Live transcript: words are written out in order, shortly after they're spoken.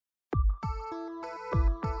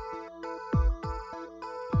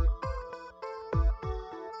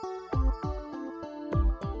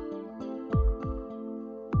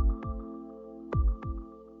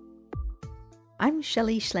I'm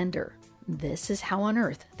Shelley Schlender. This is How on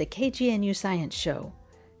Earth, the KGNU Science Show.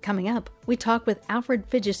 Coming up, we talk with Alfred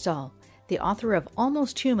Figistal, the author of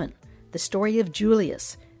Almost Human, the story of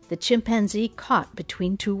Julius, the chimpanzee caught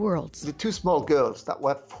between two worlds. The two small girls that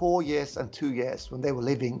were 4 years and 2 years when they were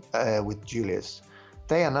living with Julius,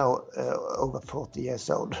 they are now over 40 years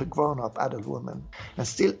old, grown-up adult women. And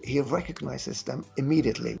still, he recognizes them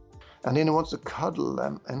immediately. And then he wants to cuddle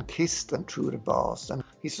them and kiss them through the bars. And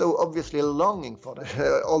he's so obviously longing for them.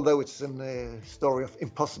 Although it's a story of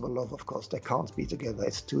impossible love, of course. They can't be together.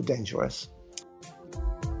 It's too dangerous.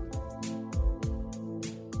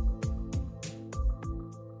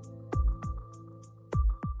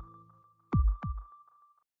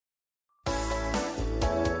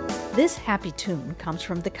 This happy tune comes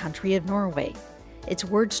from the country of Norway. Its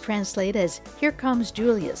words translate as, "Here comes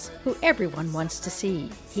Julius, who everyone wants to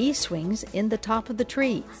see. He swings in the top of the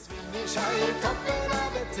tree."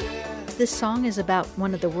 This song is about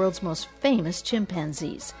one of the world's most famous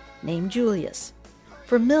chimpanzees, named Julius.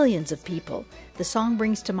 For millions of people, the song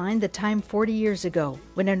brings to mind the time 40 years ago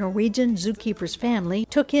when a Norwegian zookeeper's family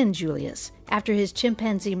took in Julius after his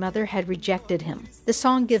chimpanzee mother had rejected him. The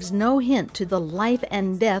song gives no hint to the life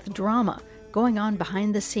and death drama going on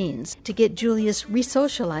behind the scenes to get Julius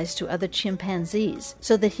re-socialized to other chimpanzees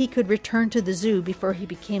so that he could return to the zoo before he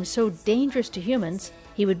became so dangerous to humans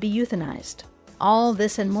he would be euthanized. All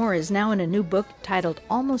this and more is now in a new book titled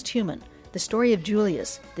Almost Human, the story of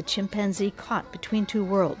Julius, the chimpanzee caught between two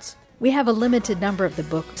worlds. We have a limited number of the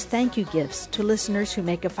book's thank you gifts to listeners who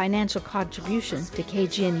make a financial contribution to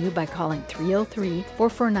KGNU by calling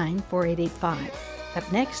 303-449-4885. Up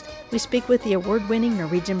next, we speak with the award-winning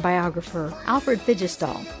Norwegian biographer Alfred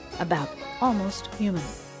Figistal about Almost Human.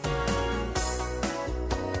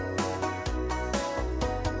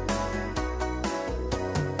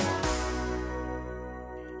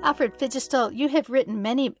 Alfred Figistal, you have written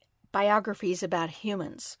many biographies about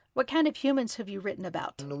humans. What kind of humans have you written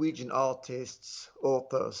about? Norwegian artists,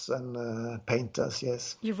 authors, and painters,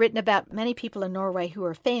 yes. You've written about many people in Norway who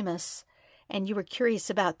are famous, and you were curious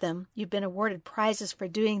about them. You've been awarded prizes for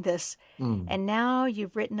doing this, and now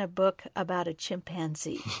you've written a book about a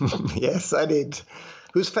chimpanzee. Yes, I did.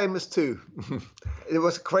 Who's famous too. It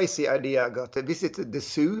was a crazy idea I got. I visited the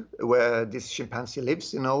zoo where this chimpanzee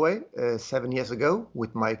lives in Norway 7 years ago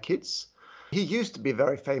with my kids. He used to be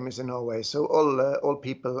very famous in Norway, so all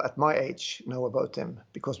people at my age know about him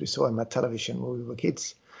because we saw him at television when we were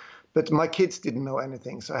kids. But my kids didn't know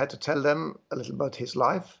anything, so I had to tell them a little about his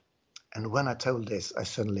life. And when I told this, I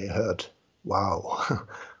suddenly heard, wow,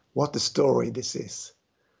 what a story this is.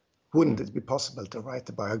 Wouldn't it be possible to write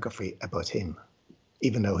a biography about him,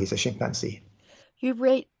 even though he's a chimpanzee? You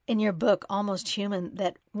write in your book, Almost Human,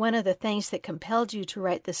 that one of the things that compelled you to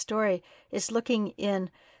write this story is looking in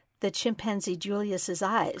the chimpanzee Julius's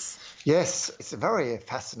eyes. Yes, it's a very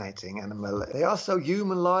fascinating animal. They are so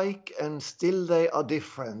human-like and still they are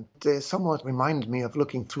different. They somewhat reminded me of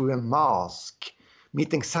looking through a mask,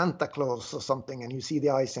 meeting Santa Claus or something, and you see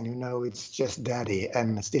the eyes and you know it's just daddy,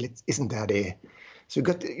 and still it isn't daddy. So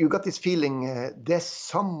you got this feeling there's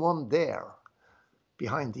someone there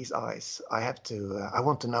behind these eyes. I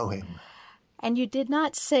want to know him. And you did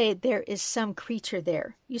not say there is some creature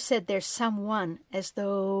there. You said there's someone, as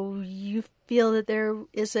though you feel that there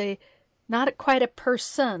is not quite a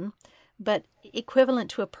person, but equivalent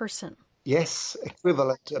to a person. Yes,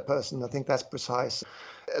 equivalent to a person. I think that's precise.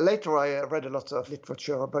 Later, I read a lot of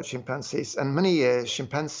literature about chimpanzees, and many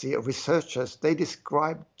chimpanzee researchers, they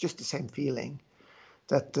describe just the same feeling,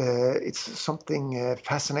 that it's something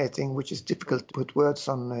fascinating, which is difficult to put words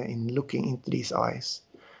on in looking into these eyes.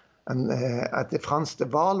 And at the Frans de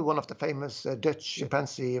Waal, one of the famous Dutch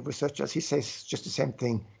chimpanzee researchers, he says just the same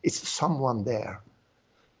thing. It's someone there.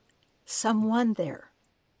 Someone there.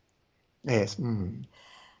 Yes.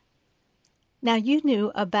 Now, you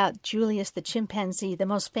knew about Julius the chimpanzee, the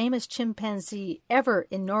most famous chimpanzee ever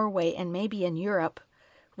in Norway and maybe in Europe,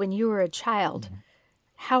 when you were a child.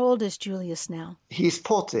 How old is Julius now? He's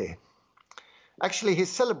 40. Actually, he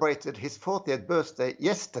celebrated his 40th birthday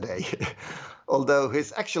yesterday, although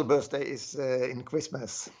his actual birthday is in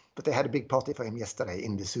Christmas. But they had a big party for him yesterday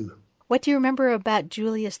in the zoo. What do you remember about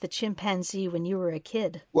Julius the chimpanzee when you were a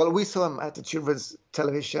kid? Well, we saw him at the children's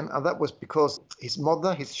television, and that was because his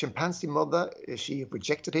mother, his chimpanzee mother, she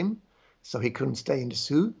rejected him, so he couldn't stay in the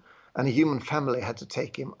zoo. And a human family had to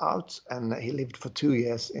take him out, and he lived for 2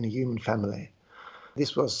 years in a human family.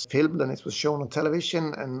 This was filmed and it was shown on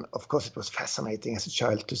television, and of course it was fascinating as a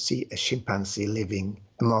child to see a chimpanzee living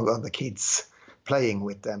among other kids, playing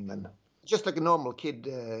with them. And just like a normal kid,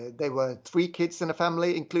 there were 3 kids in the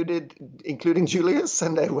family, including Julius,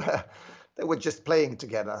 and they were they were just playing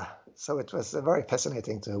together. So it was very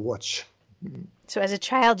fascinating to watch. So as a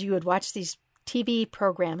child, you would watch these TV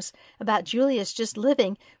programs about Julius just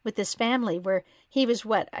living with this family where he was,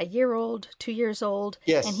 what, a year old, 2 years old?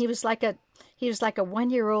 Yes. And he was like a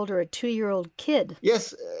 1-year-old or a 2-year-old kid.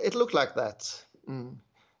 Yes, it looked like that.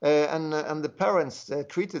 And the parents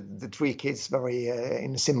treated the 3 kids very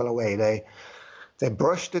in a similar way. They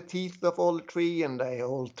brushed the teeth of all the 3, and they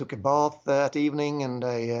all took a bath that evening,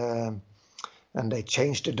 and they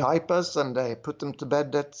changed the diapers, and they put them to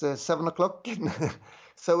bed at 7 o'clock.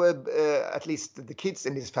 So at least the kids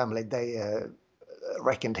in this family, they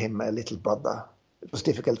reckoned him a little brother. It was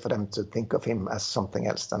difficult for them to think of him as something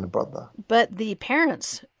else than a brother. But the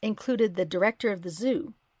parents included the director of the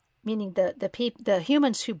zoo, meaning the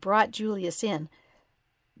humans who brought Julius in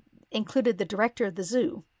included the director of the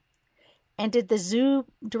zoo. And did the zoo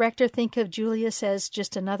director think of Julius as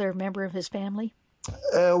just another member of his family?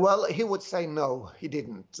 Well, he would say no, he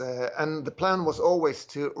didn't. And the plan was always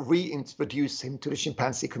to reintroduce him to the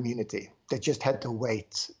chimpanzee community. They just had to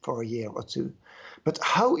wait for a year or 2. But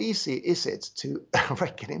how easy is it to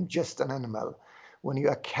reckon him just an animal when you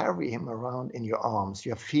are carrying him around in your arms,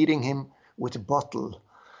 you are feeding him with a bottle,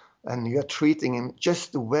 and you are treating him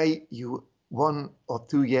just the way you 1 or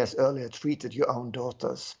 2 years earlier treated your own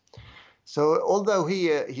daughters? So although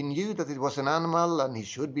he knew that it was an animal and he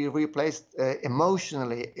should be replaced,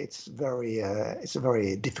 emotionally it's a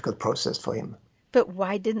very difficult process for him. But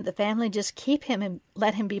why didn't the family just keep him and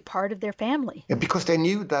let him be part of their family? Because they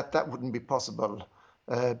knew that wouldn't be possible.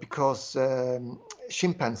 Because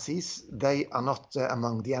chimpanzees, they are not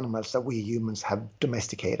among the animals that we humans have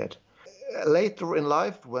domesticated. Later in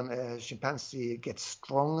life, when a chimpanzee gets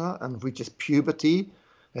stronger and reaches puberty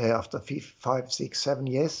after 5, 6, 7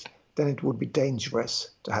 years, then it would be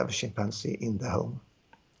dangerous to have a chimpanzee in the home.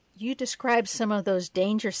 You described some of those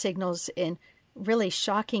danger signals in really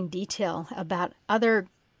shocking detail about other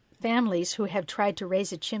families who have tried to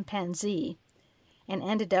raise a chimpanzee and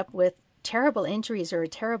ended up with terrible injuries or a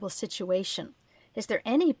terrible situation. Is there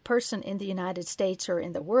any person in the United States or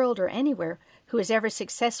in the world or anywhere who has ever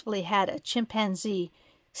successfully had a chimpanzee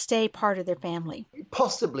stay part of their family?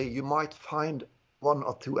 Possibly you might find 1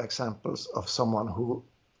 or 2 examples of someone who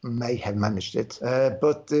may have managed it.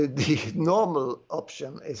 But the normal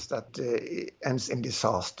option is that it ends in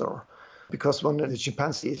disaster. Because when the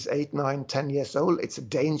chimpanzee is 8, 9, 10 years old, it's a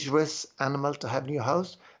dangerous animal to have in your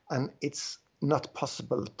house, and it's not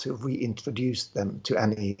possible to reintroduce them to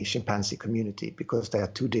any chimpanzee community because they are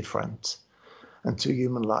too different and too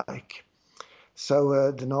human-like.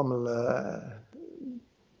 So the normal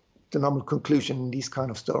conclusion in these kind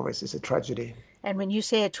of stories is a tragedy. And when you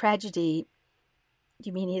say a tragedy,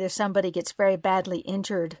 you mean either somebody gets very badly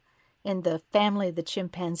injured in the family of the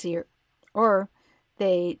chimpanzee, or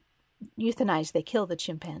they euthanize, they kill the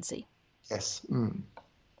chimpanzee. Yes,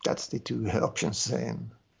 that's the 2 options.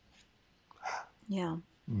 Yeah.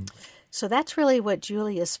 So that's really what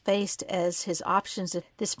Julius faced as his options.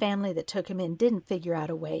 This family that took him in didn't figure out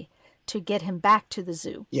a way to get him back to the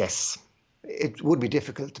zoo. Yes, it would be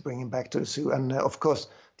difficult to bring him back to the zoo. And of course,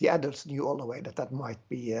 the adults knew all the way that might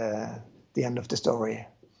be the end of the story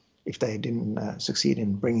if they didn't succeed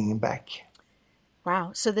in bringing him back.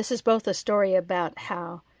 Wow. So this is both a story about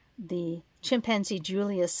how the chimpanzee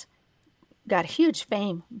Julius got huge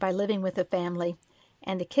fame by living with a family,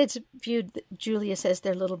 and the kids viewed Julius as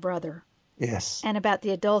their little brother. Yes. And about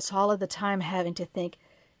the adults all of the time having to think,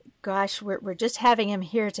 gosh, we're just having him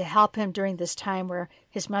here to help him during this time where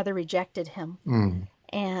his mother rejected him.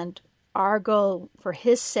 And our goal, for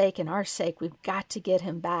his sake and our sake, we've got to get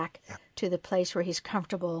him back to the place where he's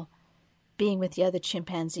comfortable being with the other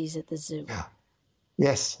chimpanzees at the zoo. Yeah.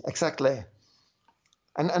 Yes, exactly.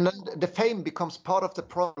 And then the fame becomes part of the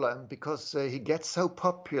problem because he gets so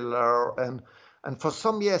popular, and for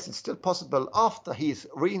some years it's still possible, after he's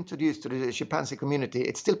reintroduced to the chimpanzee community,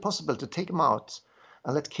 it's still possible to take him out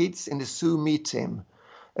and let kids in the zoo meet him.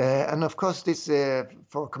 And of course, this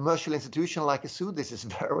for a commercial institution like a zoo, this is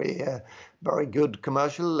very good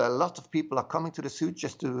commercial. A lot of people are coming to the zoo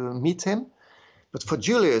just to meet him. But for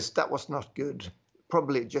Julius, that was not good.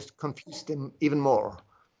 Probably just confused him even more.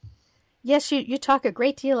 Yes, you talk a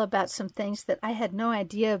great deal about some things that I had no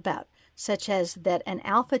idea about, such as that an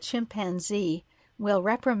alpha chimpanzee will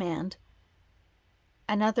reprimand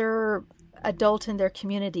another adult in their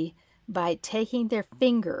community by taking their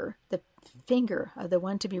finger, the finger of the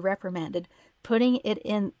one to be reprimanded, putting it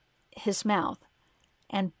in his mouth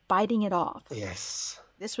and biting it off. Yes.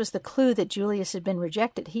 This was the clue that Julius had been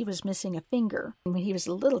rejected. He was missing a finger when he was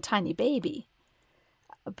a little tiny baby.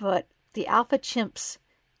 But the alpha chimps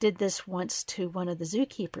did this once to one of the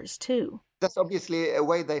zookeepers too. That's obviously a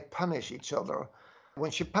way they punish each other.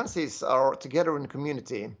 When chimpanzees are together in a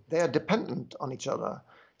community, they are dependent on each other.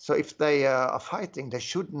 So if they are fighting, they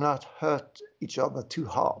should not hurt each other too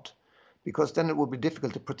hard, because then it will be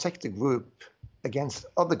difficult to protect the group against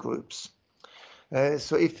other groups.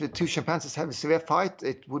 So if the two chimpanzees have a severe fight,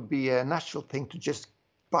 it would be a natural thing to just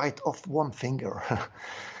bite off one finger,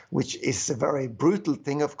 which is a very brutal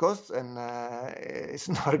thing, of course, and it's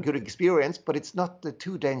not a good experience, but it's not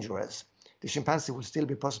too dangerous. The chimpanzee will still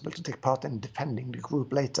be possible to take part in defending the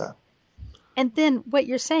group later. And then what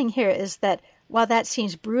you're saying here is that while that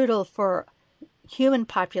seems brutal for human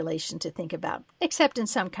population to think about, except in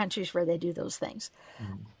some countries where they do those things,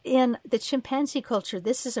 in the chimpanzee culture,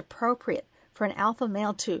 this is appropriate for an alpha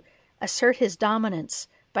male to assert his dominance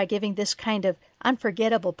by giving this kind of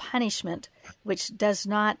unforgettable punishment, which does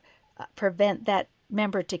not prevent that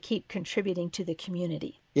member to keep contributing to the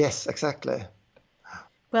community. Yes, exactly.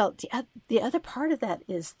 Well, the other part of that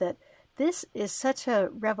is that this is such a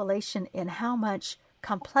revelation in how much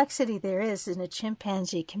complexity there is in a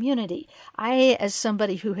chimpanzee community. I, as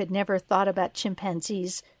somebody who had never thought about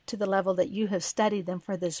chimpanzees to the level that you have studied them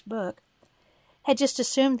for this book, had just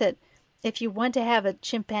assumed that if you want to have a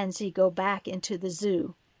chimpanzee go back into the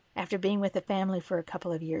zoo after being with a family for a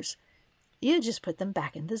couple of years, you just put them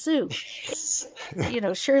back in the zoo.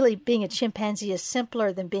 Surely being a chimpanzee is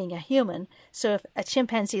simpler than being a human. So if a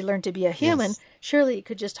chimpanzee learned to be a human, surely it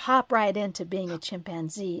could just hop right into being a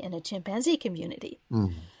chimpanzee in a chimpanzee community.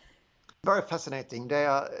 Very fascinating. They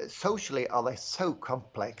are socially so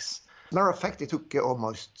complex. Matter of fact, it took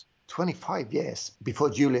almost 25 years before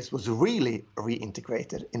Julius was really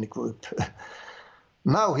reintegrated in the group.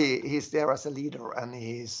 Now he's there as a leader and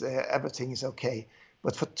everything is okay.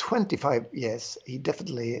 But for 25 years, he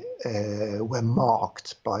definitely were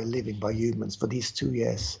marked by living by humans for these 2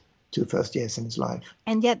 first years in his life.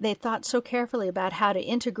 And yet they thought so carefully about how to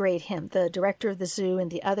integrate him. The director of the zoo and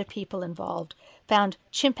the other people involved found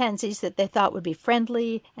chimpanzees that they thought would be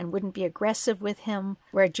friendly and wouldn't be aggressive with him,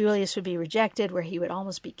 where Julius would be rejected, where he would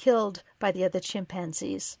almost be killed by the other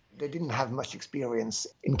chimpanzees. They didn't have much experience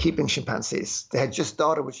in keeping chimpanzees. They had just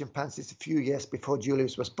started with chimpanzees a few years before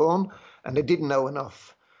Julius was born, and they didn't know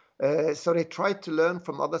enough. So they tried to learn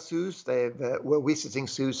from other zoos. They were visiting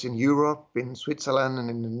zoos in Europe, in Switzerland, and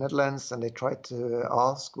in the Netherlands, and they tried to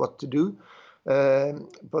ask what to do.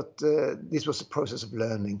 But this was a process of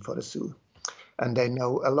learning for the zoo. And they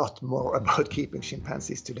know a lot more about keeping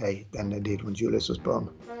chimpanzees today than they did when Julius was born.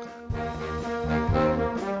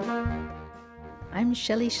 I'm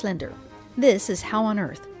Shelley Schlender. This is How on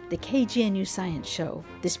Earth, the KGNU Science Show.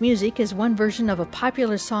 This music is one version of a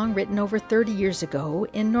popular song written over 30 years ago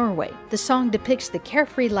in Norway. The song depicts the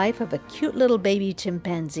carefree life of a cute little baby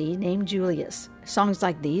chimpanzee named Julius. Songs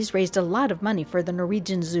like these raised a lot of money for the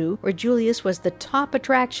Norwegian zoo, where Julius was the top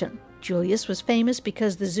attraction. Julius was famous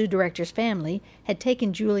because the zoo director's family had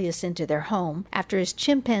taken Julius into their home after his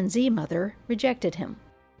chimpanzee mother rejected him.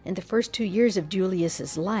 In the first 2 years of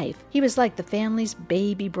Julius's life, he was like the family's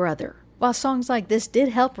baby brother. While songs like this did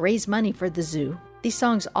help raise money for the zoo, these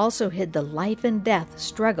songs also hid the life and death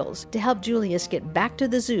struggles to help Julius get back to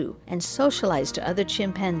the zoo and socialize to other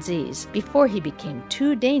chimpanzees before he became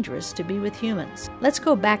too dangerous to be with humans. Let's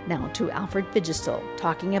go back now to Alfred Figistel,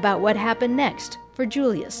 talking about what happened next for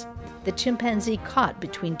Julius, the chimpanzee caught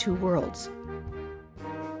between two worlds.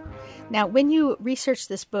 Now, when you researched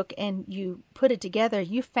this book and you put it together,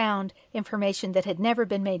 you found information that had never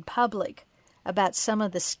been made public about some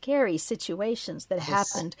of the scary situations that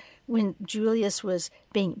happened when Julius was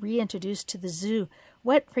being reintroduced to the zoo.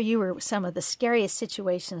 What, for you, were some of the scariest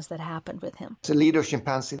situations that happened with him? The leader of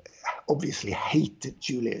chimpanzee obviously hated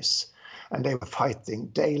Julius, and they were fighting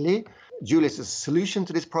daily. Julius's solution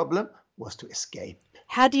to this problem was to escape.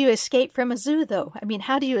 How do you escape from a zoo, though? I mean,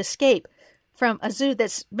 how do you escape from a zoo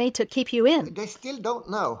that's made to keep you in? They still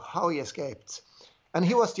don't know how he escaped. And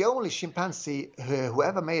he was the only chimpanzee who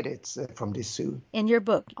ever made it from this zoo. In your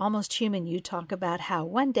book, Almost Human, you talk about how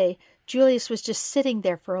one day Julius was just sitting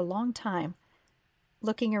there for a long time,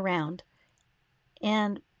 looking around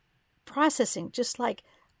and processing, just like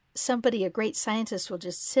somebody, a great scientist, will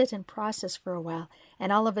just sit and process for a while.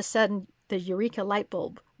 And all of a sudden, the eureka light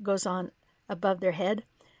bulb goes on above their head.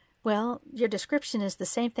 Well, your description is the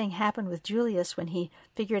same thing happened with Julius when he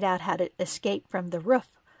figured out how to escape from the roof,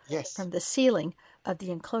 from the ceiling of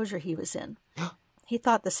the enclosure he was in. He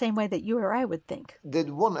thought the same way that you or I would think. The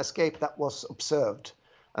one escape that was observed,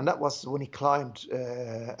 and that was when he climbed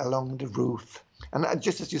along the roof. And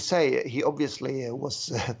just as you say, he obviously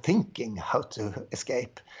was thinking how to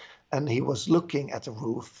escape. And he was looking at the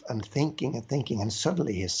roof and thinking, and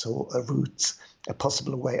suddenly he saw a route, a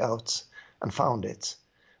possible way out, and found it,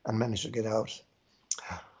 and managed to get out.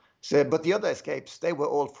 So, but the other escapes, they were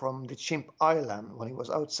all from the Chimp Island when he was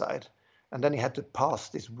outside. And then he had to pass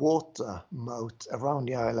this water moat around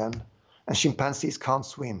the island. And chimpanzees can't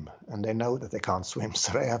swim, and they know that they can't swim,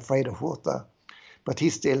 so they're afraid of water. But he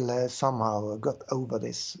still somehow got over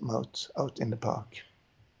this moat out in the park.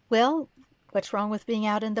 Well, what's wrong with being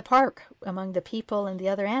out in the park among the people and the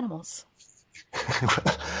other animals?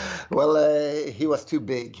 Well, he was too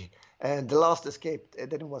big. And the last escape,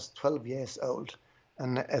 then he was 12 years old.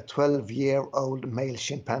 And a 12-year-old male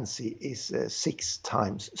chimpanzee is 6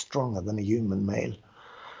 times stronger than a human male.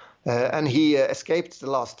 And he escaped the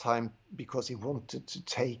last time because he wanted to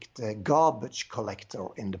take the garbage collector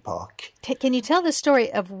in the park. Can you tell the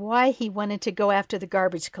story of why he wanted to go after the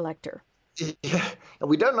garbage collector? Yeah,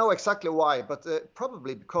 we don't know exactly why, but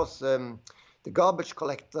probably because the garbage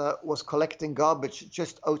collector was collecting garbage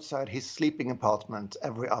just outside his sleeping apartment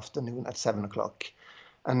every afternoon at 7 o'clock.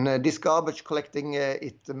 And this garbage collecting,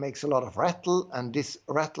 it makes a lot of rattle, and this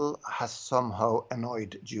rattle has somehow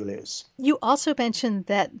annoyed Julius. You also mentioned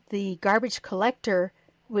that the garbage collector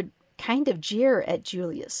would kind of jeer at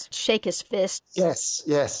Julius, shake his fist.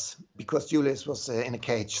 Yes, because Julius was in a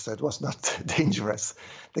cage, so it was not dangerous.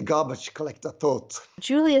 The garbage collector thought.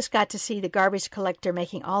 Julius got to see the garbage collector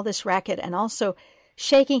making all this racket and also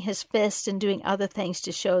shaking his fist and doing other things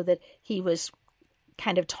to show that he was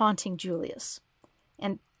kind of taunting Julius.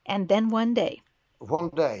 And then one day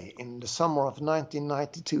in the summer of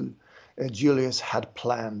 1992, Julius had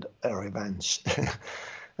planned a revenge.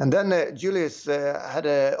 And then Julius had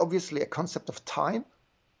obviously a concept of time.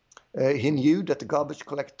 He knew that the garbage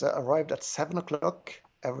collector arrived at 7 o'clock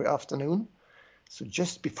every afternoon. So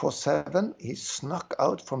just before 7, he snuck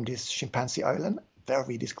out from this chimpanzee island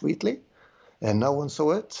very discreetly. No one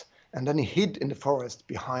saw it. And then he hid in the forest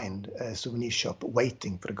behind a souvenir shop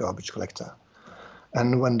waiting for the garbage collector.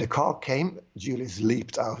 And when the car came, Julius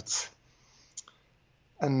leaped out.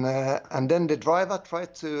 And then the driver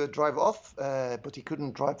tried to drive off, but he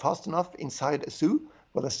couldn't drive fast enough inside a zoo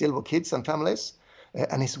where there still were kids and families.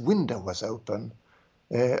 And his window was open.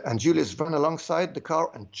 And Julius ran alongside the car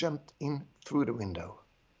and jumped in through the window.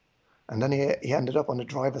 And then he ended up on the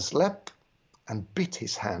driver's lap and bit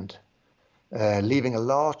his hand, leaving a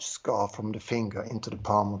large scar from the finger into the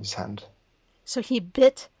palm of his hand. So he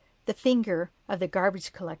bit the finger of the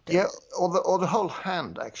garbage collector. Yeah, or the whole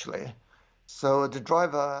hand, actually. So the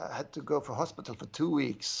driver had to go for hospital for 2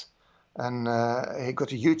 weeks, and he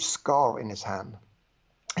got a huge scar in his hand.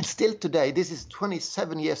 And still today, this is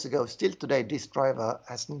 27 years ago, still today this driver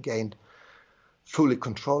hasn't gained fully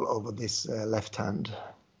control over this left hand.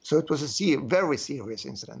 So it was a very serious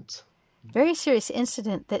incident. Very serious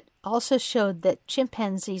incident that also showed that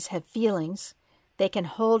chimpanzees have feelings. They can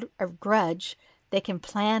hold a grudge. They can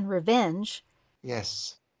plan revenge.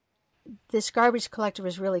 Yes. This garbage collector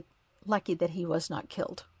was really lucky that he was not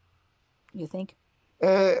killed. You think?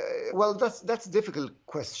 Well, that's a difficult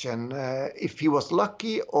question. If he was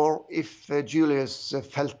lucky or if Julius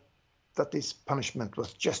felt that this punishment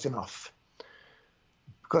was just enough.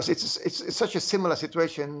 Because it's such a similar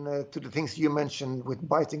situation to the things you mentioned with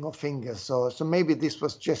biting off fingers. So maybe this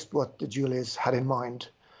was just what Julius had in mind.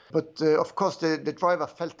 But of course, the driver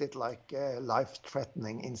felt it like a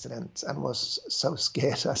life-threatening incident and was so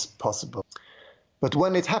scared as possible. But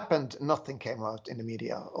when it happened, nothing came out in the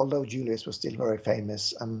media, although Julius was still very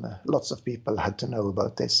famous and lots of people had to know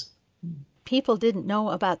about this. People didn't know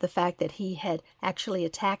about the fact that he had actually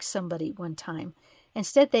attacked somebody one time.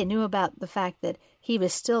 Instead, they knew about the fact that he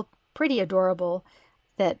was still pretty adorable,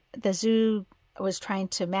 that the zoo was trying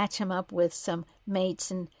to match him up with some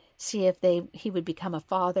mates and see if he would become a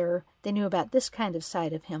father. They knew about this kind of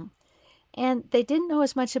side of him. And they didn't know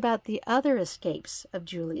as much about the other escapes of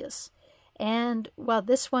Julius. And while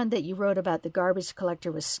this one that you wrote about, the garbage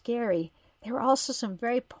collector, was scary, there were also some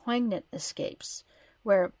very poignant escapes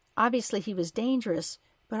where obviously he was dangerous,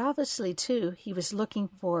 but obviously, too, he was looking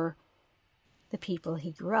for the people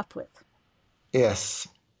he grew up with. Yes.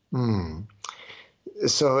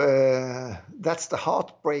 So that's the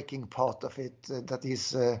heartbreaking part of it, that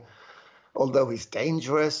he's, although he's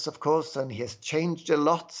dangerous, of course, and he has changed a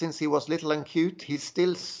lot since he was little and cute, he's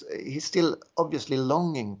still obviously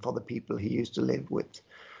longing for the people he used to live with.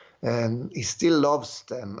 He still loves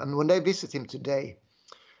them. And when they visit him today,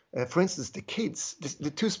 for instance, the kids,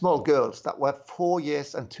 the 2 small girls that were 4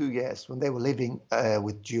 years and 2 years when they were living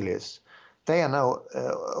with Julius, they are now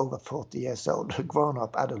over 40 years old,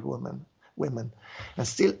 grown-up adult women, and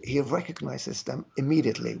still he recognizes them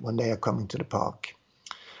immediately when they are coming to the park.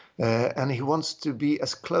 And he wants to be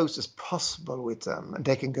as close as possible with them. And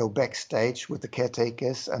they can go backstage with the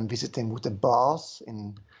caretakers and visit him with the bars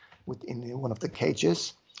in one of the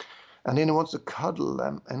cages. And then he wants to cuddle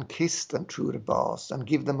them and kiss them through the bars and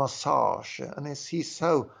give them massage. And he's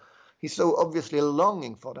so obviously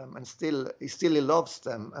longing for them, and he loves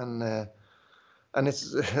them. And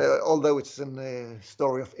it's although it's a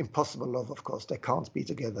story of impossible love, of course, they can't be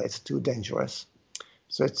together. It's too dangerous.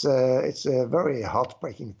 So it's a very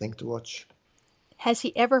heartbreaking thing to watch. Has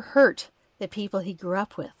he ever hurt the people he grew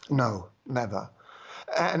up with? No, never.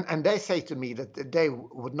 And they say to me that they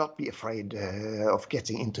would not be afraid of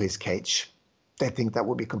getting into his cage. They think that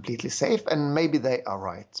would be completely safe, and maybe they are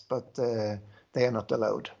right, but they are not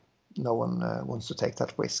allowed. No one wants to take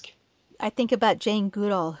that risk. I think about Jane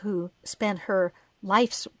Goodall, who spent her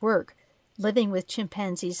life's work living with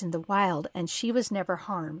chimpanzees in the wild, and she was never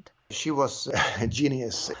harmed. She was a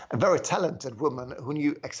genius, a very talented woman who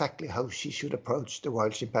knew exactly how she should approach the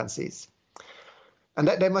wild chimpanzees. And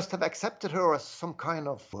they must have accepted her as some kind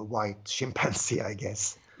of white chimpanzee, I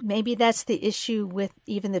guess. Maybe that's the issue with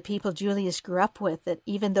even the people Julius grew up with, that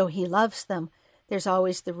even though he loves them, there's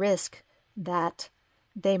always the risk that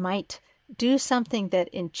they might do something that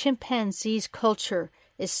in chimpanzees' culture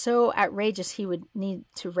is so outrageous he would need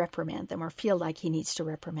to reprimand them, or feel like he needs to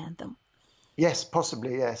reprimand them. Yes,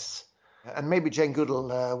 possibly, yes. And maybe Jane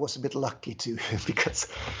Goodall was a bit lucky too, because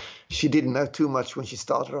she didn't know too much when she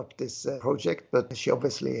started up this project, but she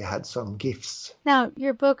obviously had some gifts. Now,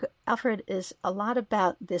 your book, Alfred, is a lot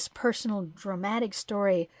about this personal, dramatic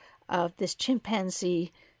story of this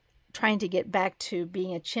chimpanzee trying to get back to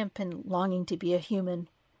being a chimp and longing to be a human,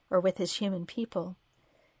 or with his human people.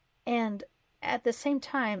 And at the same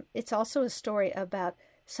time, it's also a story about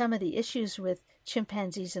some of the issues with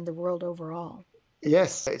chimpanzees in the world overall.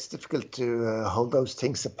 Yes, it's difficult to hold those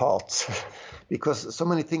things apart because so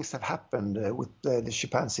many things have happened with the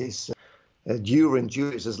chimpanzees during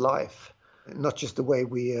Julius's life. Not just the way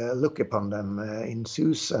we look upon them in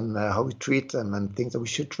zoos and how we treat them and things that we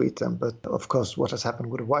should treat them, but of course what has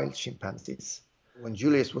happened with the wild chimpanzees. When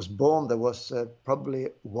Julius was born, there was probably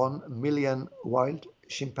 1 million wild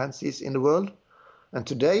chimpanzees in the world. And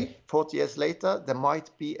today, 40 years later, there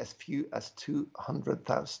might be as few as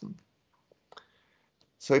 200,000.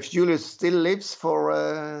 So if Julius still lives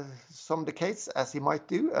for some decades, as he might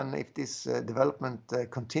do, and if this development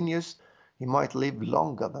continues, he might live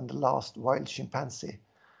longer than the last wild chimpanzee,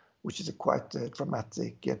 which is a quite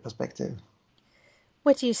dramatic perspective.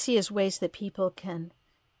 What do you see as ways that people can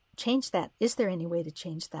change that? Is there any way to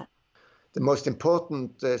change that? The most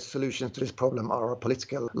important solutions to this problem are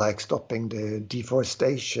political, like stopping the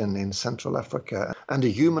deforestation in Central Africa and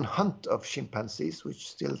the human hunt of chimpanzees, which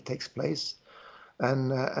still takes place,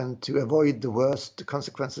 and to avoid the worst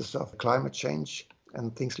consequences of climate change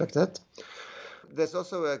and things like that. There's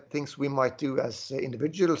also things we might do as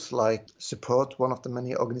individuals, like support one of the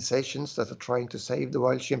many organizations that are trying to save the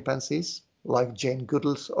wild chimpanzees, like Jane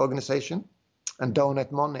Goodall's organization, and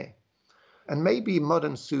donate money. And maybe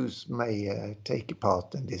modern zoos may take a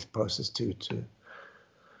part in this process too, to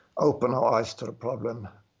open our eyes to the problem.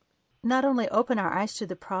 Not only open our eyes to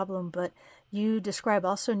the problem, but you describe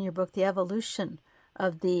also in your book the evolution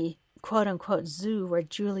of the quote-unquote zoo where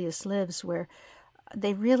Julius lives, where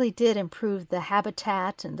they really did improve the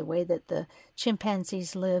habitat and the way that the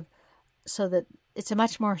chimpanzees live, so that it's a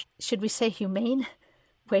much more, should we say, humane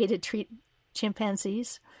way to treat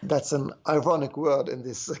chimpanzees? That's an ironic word in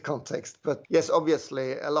this context. But yes,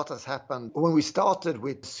 obviously, a lot has happened. When we started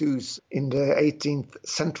with zoos in the 18th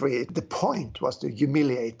century, the point was to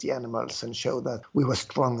humiliate the animals and show that we were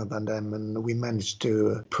stronger than them, and we managed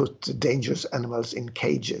to put dangerous animals in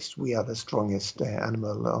cages. We are the strongest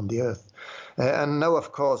animal on the earth. And now,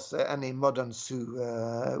 of course, any modern zoo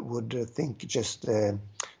would think just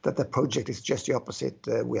that the project is just the opposite.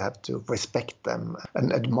 We have to respect them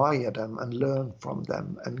and admire them and learn from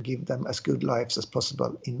them and give them as good lives as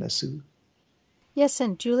possible in a zoo. Yes,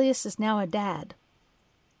 and Julius is now a dad.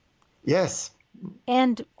 Yes.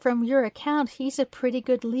 And from your account, he's a pretty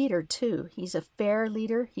good leader, too. He's a fair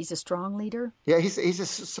leader. He's a strong leader. Yeah, he's a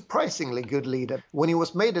surprisingly good leader. When he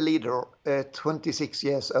was made a leader at 26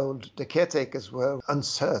 years old, the caretakers were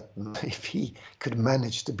uncertain if he could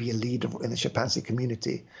manage to be a leader in the chimpanzee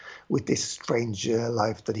community with this strange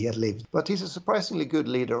life that he had lived. But he's a surprisingly good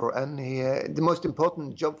leader, and the most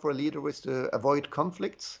important job for a leader is to avoid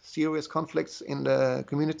conflicts, serious conflicts in the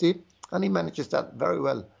community, and he manages that very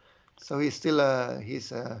well. So he's still a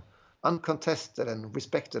uncontested and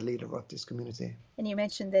respected leader of this community. And you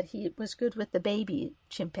mentioned that he was good with the baby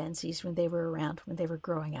chimpanzees when they were around, when they were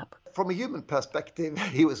growing up. From a human perspective,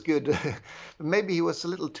 he was good. Maybe he was a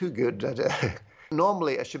little too good.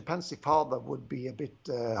 Normally, a chimpanzee father would be a bit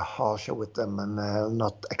harsher with them and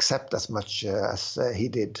not accept as much as he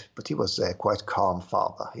did. But he was a quite calm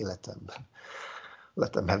father. He let them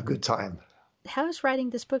have a good time. How has writing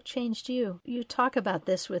this book changed you? You talk about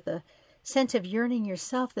this with a sense of yearning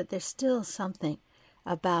yourself, that there's still something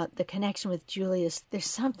about the connection with Julius. There's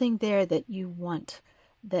something there that you want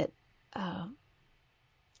that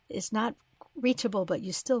is not reachable, but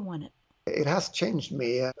you still want it. It has changed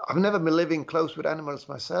me. I've never been living close with animals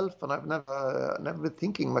myself, and I've never been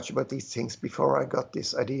thinking much about these things before I got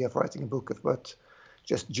this idea of writing a book about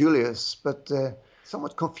just Julius. But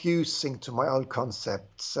somewhat confusing to my old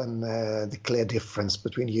concepts and the clear difference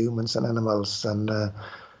between humans and animals. And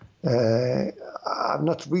I've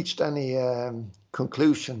not reached any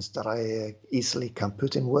conclusions that I easily can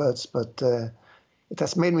put in words, but it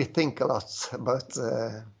has made me think a lot about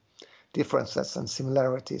differences and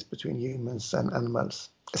similarities between humans and animals,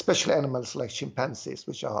 especially animals like chimpanzees,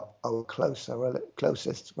 which are our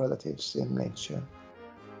closest relatives in nature.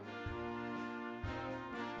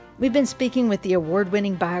 We've been speaking with the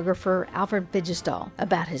award-winning biographer Alfred Vigestal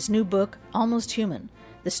about his new book, Almost Human,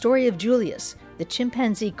 the story of Julius, the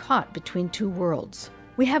chimpanzee caught between two worlds.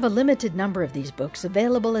 We have a limited number of these books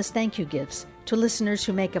available as thank you gifts to listeners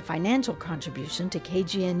who make a financial contribution to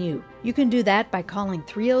KGNU. You can do that by calling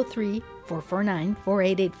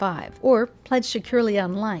 303-449-4885 or pledge securely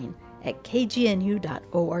online at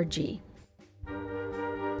kgnu.org.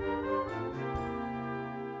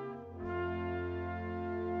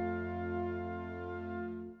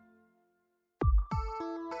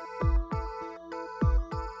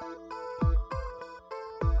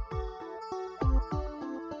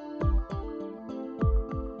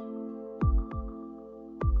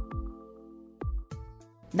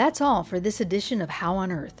 That's all for this edition of How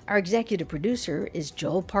on Earth. Our executive producer is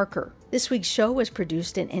Joel Parker. This week's show was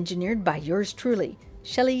produced and engineered by yours truly,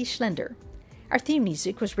 Shelley Schlender. Our theme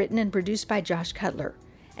music was written and produced by Josh Cutler.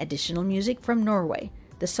 Additional music from Norway,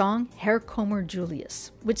 the song Her Kommer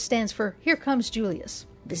Julius, which stands for Here Comes Julius.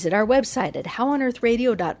 Visit our website at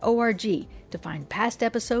howonearthradio.org to find past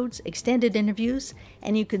episodes, extended interviews,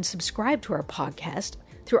 and you can subscribe to our podcast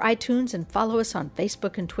through iTunes and follow us on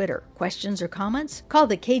Facebook and Twitter. Questions or comments? Call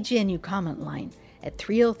the KGNU comment line at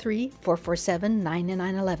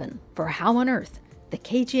 303-447-9911. For How on Earth, the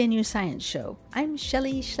KGNU Science Show, I'm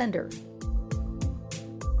Shelley Schlender.